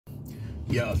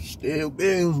Yo, still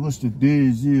bills, what's the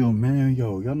deal, man?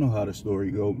 Yo, y'all know how the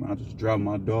story go, man. I just dropped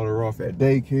my daughter off at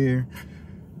daycare.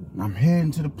 And I'm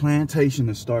heading to the plantation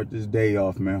to start this day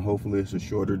off, man. Hopefully it's a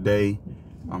shorter day.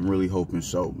 I'm really hoping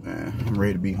so, man. I'm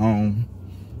ready to be home.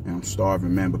 And I'm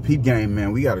starving, man. But peep game,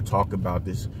 man, we got to talk about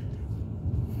this.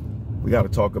 We got to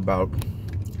talk about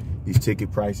these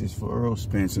ticket prices for Earl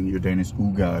Spence and your Danish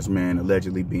ugas, man,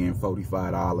 allegedly being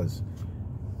 $45.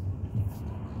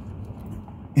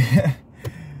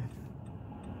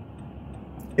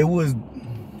 It was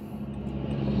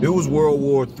World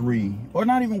War III, or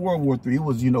not even World War III. It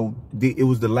was, it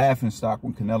was the laughing stock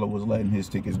when Canelo was letting his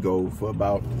tickets go for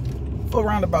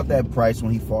around about that price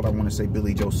when he fought, I want to say,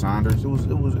 Billy Joe Saunders. It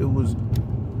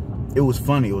was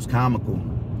funny. It was comical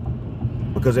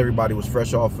because everybody was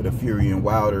fresh off of the Fury and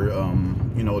Wilder,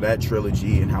 that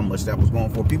trilogy and how much that was going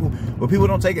for people. But people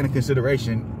don't take into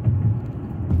consideration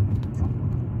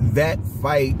that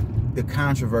fight. The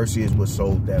controversy is what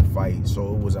sold that fight.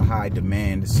 So it was a high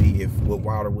demand to see if what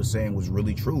Wilder was saying was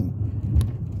really true.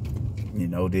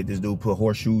 Did this dude put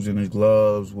horseshoes in his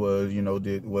gloves? Was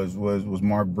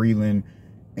Mark Breland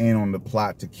in on the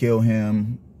plot to kill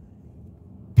him?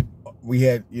 We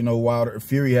had, Wilder,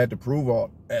 Fury had to prove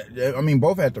all. I mean,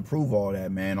 both had to prove all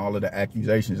that, man. All of the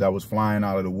accusations that was flying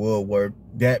out of the woodwork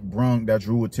that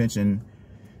drew attention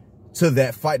to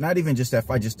that fight. Not even just that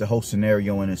fight, just the whole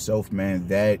scenario in itself, man.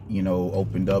 That,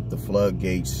 opened up the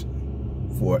floodgates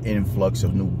for an influx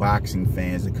of new boxing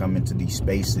fans to come into these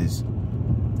spaces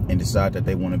and decide that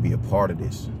they want to be a part of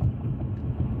this.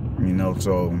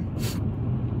 So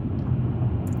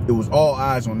it was all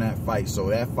eyes on that fight. So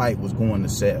that fight was going to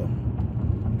sell.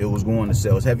 It was going to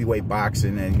sell. It's heavyweight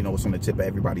boxing, and, it's on the tip of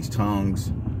everybody's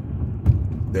tongues.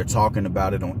 They're talking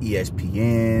about it on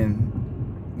ESPN.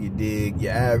 You dig?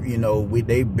 Yeah,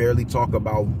 they barely talk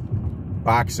about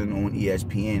boxing on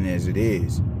ESPN as it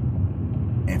is.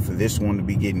 And for this one to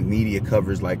be getting media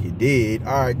coverage like it did,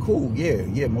 all right, cool.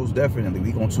 Yeah, most definitely.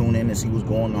 We're going to tune in and see what's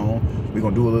going on. We're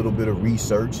going to do a little bit of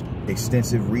research,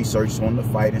 extensive research on the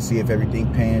fight, and see if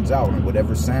everything pans out. And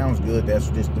whatever sounds good, that's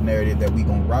just the narrative that we're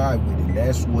going to ride with. And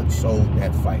that's what sold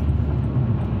that fight.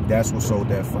 That's what sold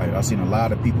that fight. I've seen a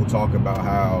lot of people talk about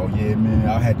how, yeah, man,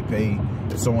 I had to pay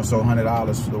so-and-so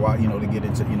 $100 for the, to get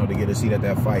into, to get a seat at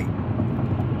that fight.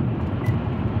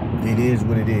 It is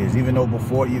what it is. Even though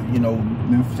before,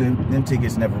 them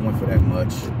tickets never went for that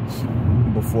much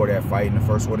before that fight, in the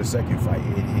first or the second fight.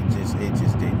 It just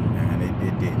didn't, man.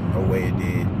 It didn't. No way it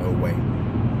did. No way.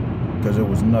 Because there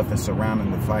was nothing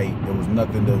surrounding the fight. There was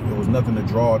nothing to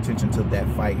draw attention to that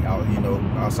fight out,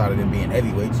 outside of them being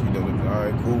heavyweights. All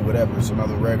right, cool, whatever. It's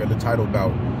another regular title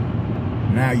bout.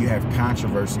 Now you have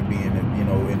controversy being,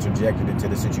 interjected into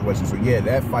the situation. So yeah,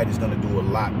 that fight is going to do a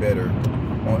lot better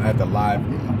at the live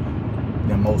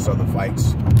than most other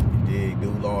fights.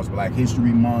 Dude lost Black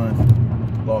History Month,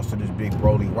 lost to this big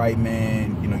Brody white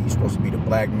man. He's supposed to be the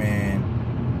black man,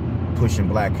 pushing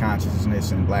black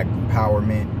consciousness and black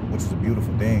empowerment, which is a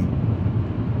beautiful thing.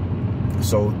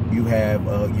 So you have,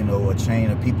 a chain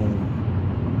of people,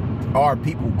 our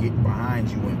people getting behind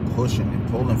you and pushing and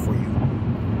pulling for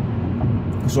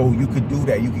you. So you could do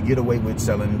that. You could get away with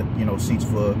selling, seats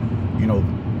for,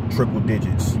 triple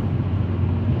digits.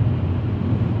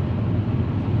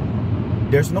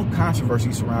 There's no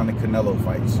controversy surrounding Canelo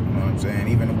fights. You know what I'm saying?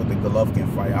 Even with the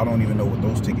Golovkin fight, I don't even know what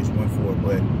those tickets went for,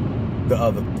 but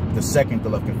the second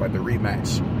Golovkin fight, the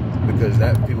rematch, because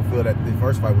people feel that the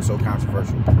first fight was so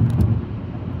controversial.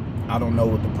 I don't know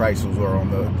what the prices were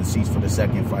on the seats for the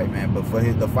second fight, man. But for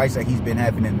the fights that he's been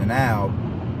having in the now,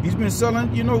 he's been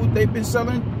selling, they've been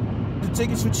selling the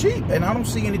tickets for cheap. And I don't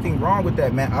see anything wrong with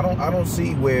that, man. I don't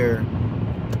see where,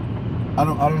 I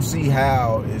don't see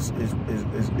how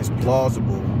it's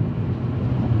plausible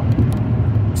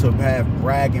to have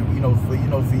bragging, for you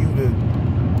to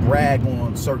brag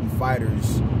on certain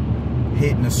fighters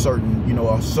hitting a certain,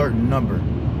 a certain number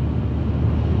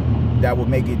that would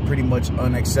make it pretty much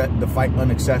the fight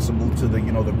unaccessible to the,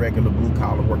 the regular blue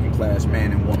collar working class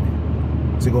man and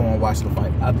woman to go and watch the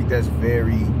fight. I think that's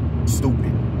very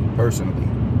stupid, personally.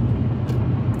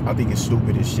 I think it's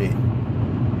stupid as shit.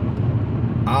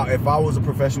 If I was a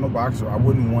professional boxer, I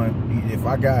wouldn't want, if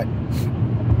I got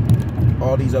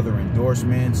all these other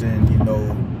endorsements and,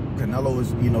 Canelo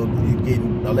is,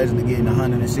 allegedly getting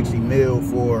 160 mil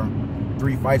for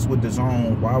 3 fights with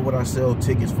DAZN, why would I sell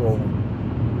tickets for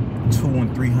 $200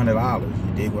 and $300?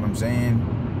 You dig what I'm saying?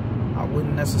 I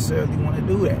wouldn't necessarily want to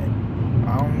do that.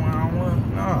 I don't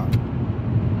want, nah.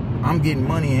 I'm getting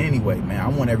money anyway, man. I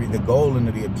want the goal and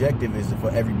the objective is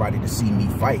for everybody to see me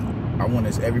fight. I want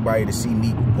everybody to see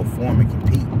me perform and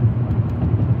compete.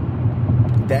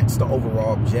 that's the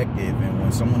overall objective. And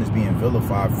when someone is being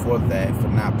vilified for that, for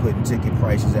not putting ticket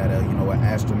prices at a, you know, an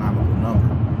astronomical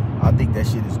number, I think that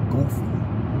shit is goofy.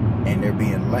 And they're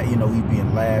being, you know, he's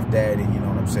being laughed at, and you know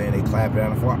what I'm saying, they clap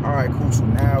down for, all right, cool. So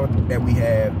now that we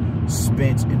have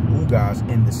Spence and Ugas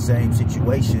in the same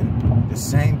situation, the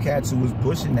same cats who was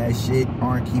pushing that shit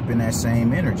aren't keeping that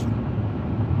same energy.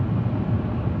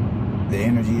 The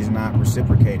energy is not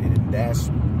reciprocated, and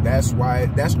that's why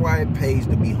it pays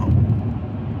to be humble.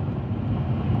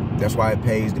 That's why it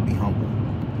pays to be humble.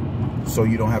 So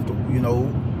you don't have to, you know,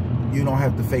 you don't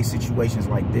have to face situations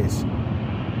like this.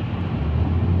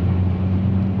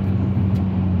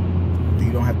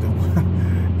 You don't have to,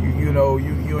 you know,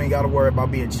 you ain't got to worry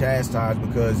about being chastised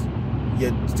because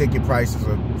your ticket prices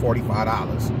are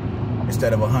 $45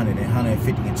 instead of $100 and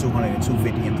 $150 and $200 and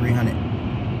 $250 and $300.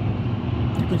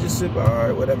 You can just sit by, all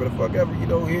right, whatever the fuck ever, you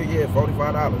know, here, yeah,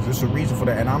 $45. There's a reason for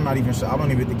that. And I'm not even sure, I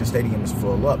don't even think the stadium is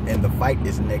full up. And the fight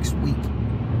is next week.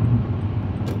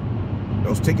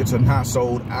 Those tickets are not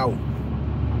sold out,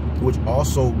 which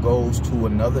also goes to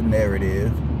another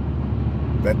narrative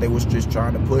that they was just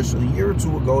trying to push a year or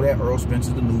two ago, that Earl Spence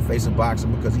is the new face of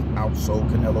boxing because he outsold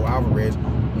Canelo Alvarez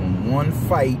in one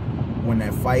fight, when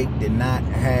that fight did not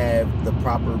have the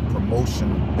proper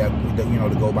promotion that you know,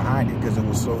 to go behind it, because it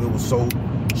was so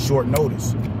short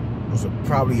notice. It was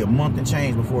probably a month and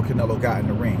change before Canelo got in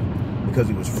the ring, because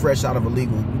he was fresh out of a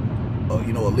legal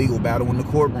battle in the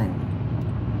courtroom.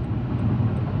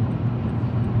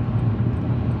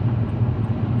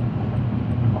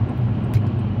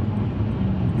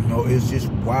 You know, it's just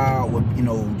wild what, you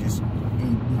know, just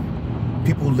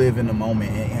people live in the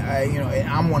moment, and you know, and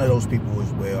I'm one of those people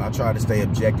as well. I try to stay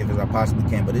objective as I possibly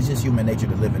can, but it's just human nature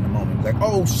to live in the moment. Like,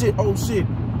 oh shit,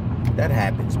 that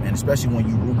happens, man. Especially when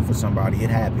you rooting for somebody, it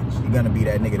happens. You're gonna be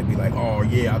that nigga to be like, oh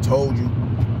yeah, I told you.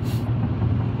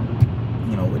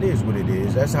 You know, it is what it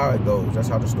is. That's how it goes. That's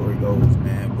how the story goes,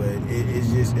 man. But it's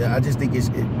just, I just think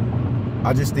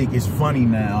it's funny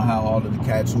now how all of the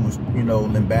cats who was, you know,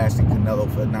 lambasting Canelo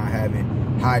for not having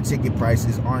high ticket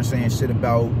prices aren't saying shit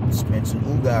about Spence and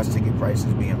Ugas ticket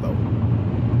prices being low.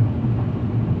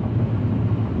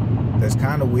 That's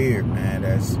kind of weird, man.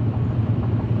 It's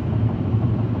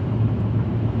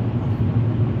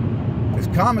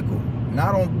comical.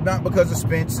 Not because of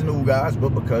Spence and Ugas,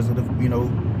 but because of the, you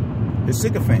know, the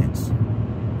sycophants.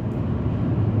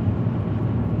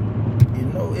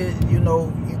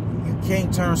 You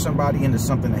can't turn somebody into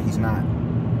something that he's not.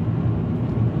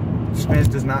 Spence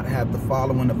does not have the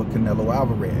following of a Canelo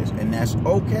Alvarez, and that's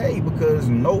okay, because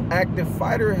no active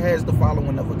fighter has the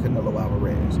following of a Canelo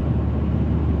Alvarez.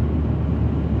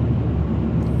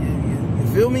 You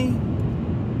feel me?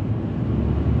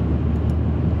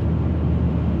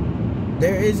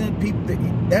 There isn't people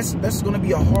that's going to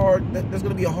be a hard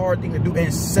thing to do,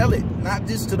 and sell it, not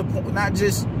just to the point, not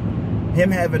just him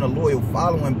having a loyal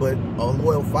following, but a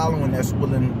loyal following that's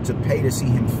willing to pay to see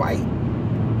him fight.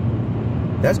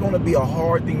 That's going to be a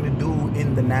hard thing to do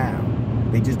in the now.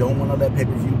 They just don't want to let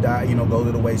pay-per-view die, you know, go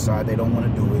to the wayside. They don't want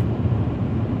to do it.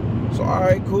 So, all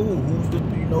right, cool. Who's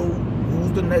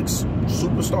the next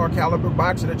superstar caliber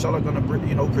boxer that y'all are going to,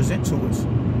 you know, present to us?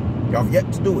 Y'all have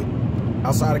yet to do it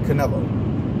outside of Canelo.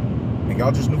 And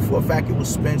y'all just knew for a fact it was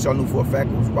Spence. Y'all knew for a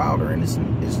fact it was Wilder, and it's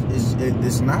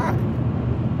not.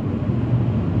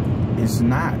 It's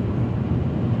not.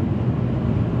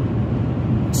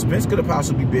 Spence could have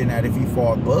possibly been at if he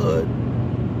fought Bud.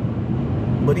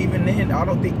 But even then, I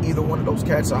don't think either one of those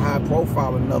cats are high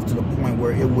profile enough to the point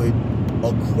where it would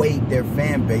equate their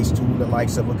fan base to the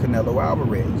likes of a Canelo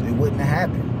Alvarez. It wouldn't have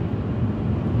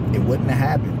happened. It wouldn't have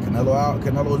happened.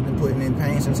 Canelo's been putting in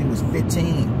pain since he was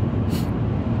 15.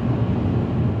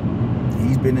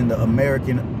 He's been in the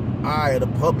American eye of the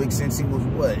public since he was,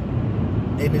 what,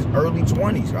 in his early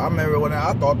 20s. I remember when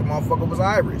I thought the motherfucker was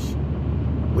Irish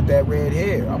with that red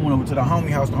hair. I went over to the homie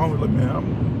house. The homie was like,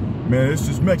 man, it's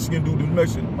this Mexican dude, this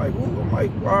Mexican. I'm like, ooh. I'm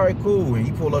like, all right, cool. And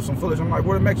he pulled up some footage. I'm like,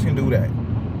 where the Mexican do that?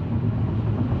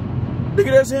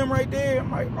 Nigga, that's him right there. I'm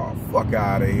like, oh, fuck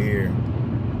out of here.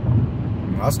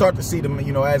 I start to see them,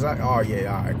 you know, as oh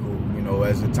yeah, all right, cool. You know,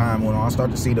 as the time went on, I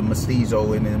start to see the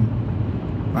mestizo in him.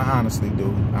 I honestly do.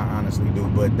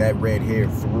 But that red hair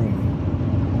threw me.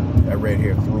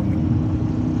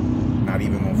 Not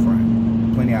even gonna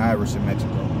front. Plenty of Irish in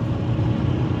Mexico.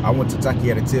 I went to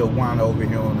Taqueria Tijuana over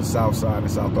here on the south side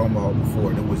of South Omaha before,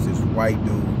 and it was this white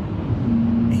dude,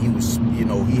 and he was, you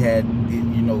know, he had,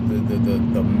 you know,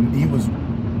 he was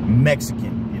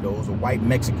Mexican, you know, it was a white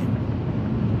Mexican.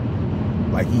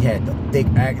 Like, he had the thick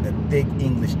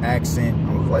English accent.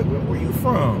 I was like, where you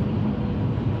from?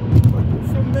 Like, we're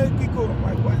from Mexico. I'm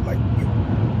like, what? Like, you,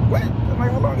 what? I'm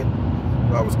like, how long?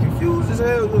 I was confused as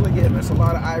hell. He was like, yeah, man, it's a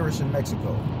lot of Irish in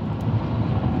Mexico.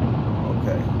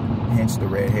 Okay. Hence the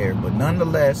red hair. But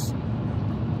nonetheless,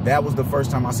 that was the first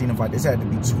time I seen him fight. This had to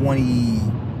be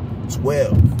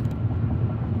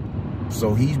 2012.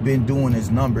 So he's been doing his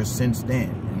numbers since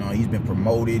then. You know, he's been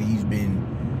promoted. He's been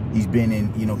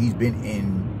in, you know, he's been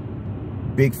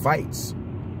in big fights.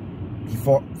 He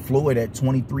fought Floyd at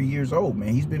 23 years old,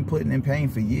 man. He's been putting in pain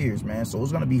for years, man. So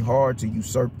it's going to be hard to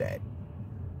usurp that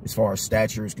as far as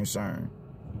stature is concerned.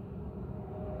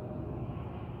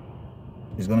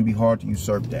 It's going to be hard to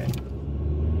usurp that.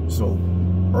 So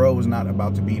Earl was not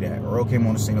about to be that. Earl came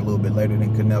on the scene a little bit later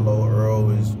than Canelo. Earl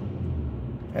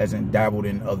hasn't dabbled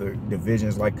in other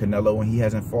divisions like Canelo, and he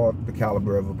hasn't fought the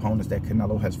caliber of opponents that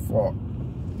Canelo has fought.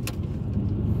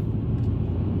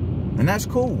 And that's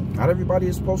cool. Not everybody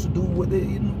is supposed to do what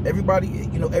they,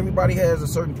 everybody has a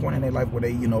certain point in their life where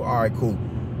they, all right, cool.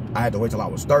 I had to wait till I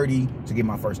was 30 to get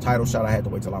my first title shot. I had to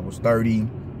wait till I was 30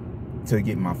 to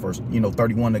get my first,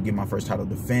 31 to get my first title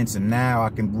defense. And now I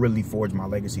can really forge my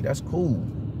legacy. That's cool.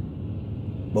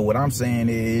 But what I'm saying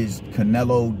is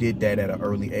Canelo did that at an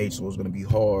early age, so it's going to be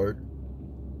hard.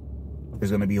 It's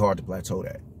going to be hard to plateau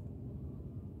that.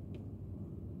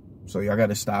 So y'all got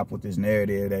to stop with this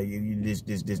narrative that this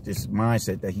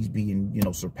mindset that he's being,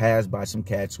 surpassed by some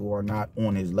cats who are not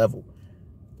on his level.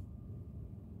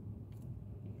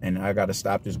 And I got to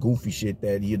stop this goofy shit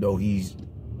that, he's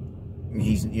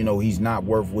not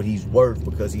worth what he's worth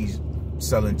because he's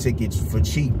selling tickets for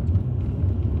cheap.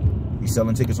 He's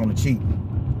selling tickets on the cheap.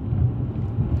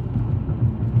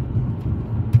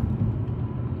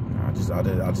 I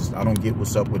don't get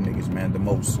what's up with niggas, man. The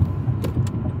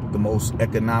most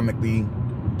economically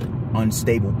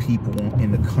unstable people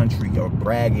in the country are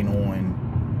bragging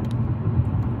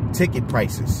on ticket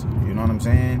prices. You know what I'm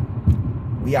saying?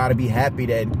 We ought to be happy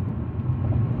that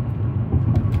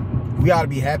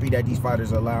these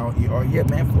fighters are allowed. Oh yeah,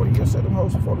 man, 40. You sell them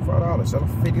hoes for $45. Sell them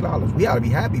for $50. We ought to be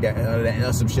happy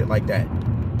that some shit like that.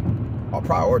 Our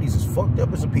priorities is fucked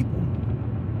up as a people.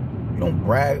 You don't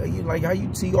brag. You like how you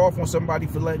tee off on somebody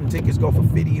for letting tickets go for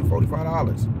 $50 and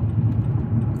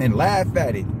 $45 and laugh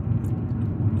at it.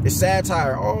 It's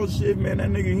satire. Oh shit, man, that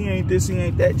nigga, he ain't this, he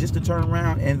ain't that. Just to turn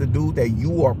around and the dude that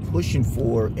you are pushing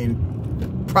for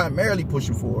and primarily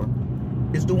pushing for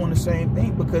is doing the same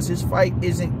thing because his fight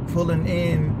isn't pulling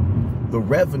in the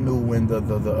revenue and the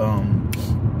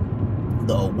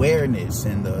awareness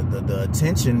and the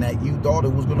attention that you thought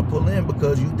it was going to pull in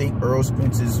because you think Earl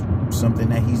Spence is something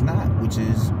that he's not, which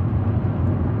is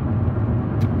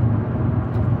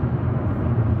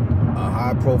a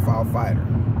high-profile fighter.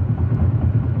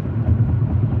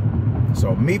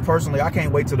 So me personally, I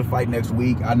can't wait till the fight next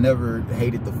week. I never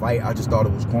hated the fight. I just thought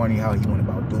it was corny how he went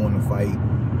about doing the fight.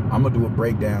 I'm gonna do a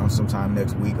breakdown sometime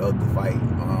next week of the fight.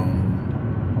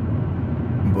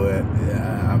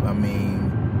 I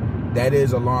mean, that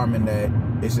is alarming that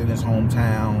it's in his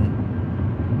hometown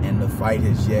and the fight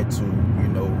has yet to,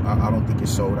 I don't think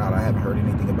it's sold out. I haven't heard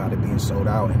anything about it being sold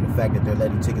out. And the fact that they're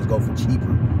letting tickets go for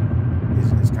cheaper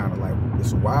is kind of like,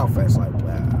 it's a wild fact. It's like,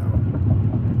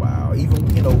 wow. Even,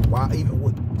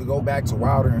 to go back to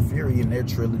Wilder and Fury in their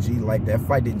trilogy, like that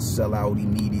fight didn't sell out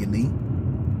immediately.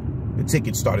 The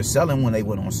tickets started selling when they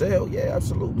went on sale. Yeah,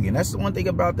 absolutely. And that's the one thing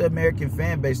about the American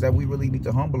fan base that we really need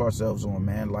to humble ourselves on,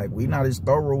 man. Like, we're not as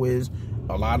thorough as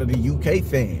a lot of the UK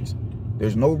fans.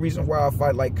 There's no reason why a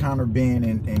fight like Conor Benn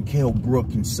and Kell Brook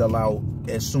can sell out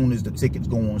as soon as the tickets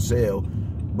go on sale,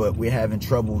 but we're having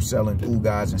trouble selling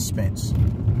Ugas and Spence.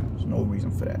 There's no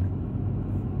reason for that.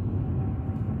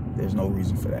 There's no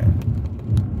reason for that.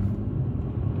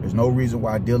 There's no reason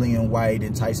why Dillian White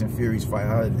and Tyson Fury's fight,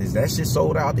 is that shit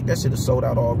sold out? I think that shit is sold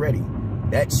out already.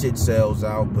 That shit sells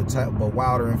out, but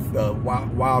Wilder and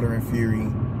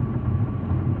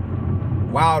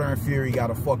Fury got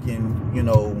to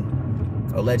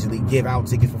fucking, allegedly give out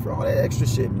tickets for all that extra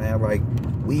shit, man. Like,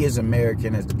 we as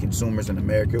American, as the consumers in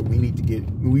America, we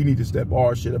need to step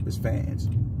our shit up as fans.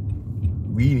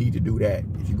 We need to do that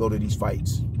if you go to these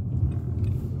fights.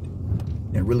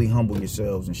 And really humble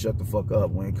yourselves and shut the fuck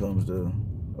up when it comes to,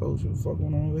 oh, shit, what the fuck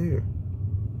going on over here?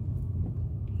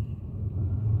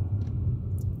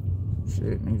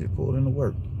 Shit, man, just pulled into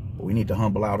work. But we need to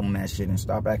humble out on that shit and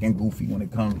stop acting goofy when it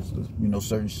comes to,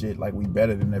 certain shit like we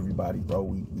better than everybody, bro.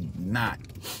 We not.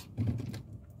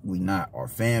 We not. Our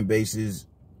fan bases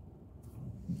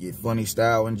get funny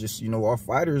style and just, our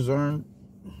fighters aren't,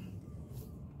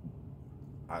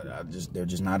 they're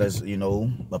just not as,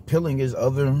 appealing as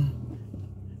other.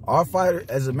 Our fighters,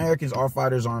 as Americans, our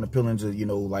fighters aren't appealing to,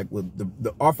 like with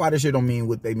our fighters here don't mean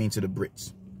what they mean to the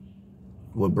Brits.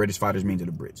 what British fighters mean to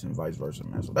the Brits and vice versa,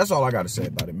 man. So that's all I got to say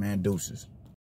about it, man. Deuces.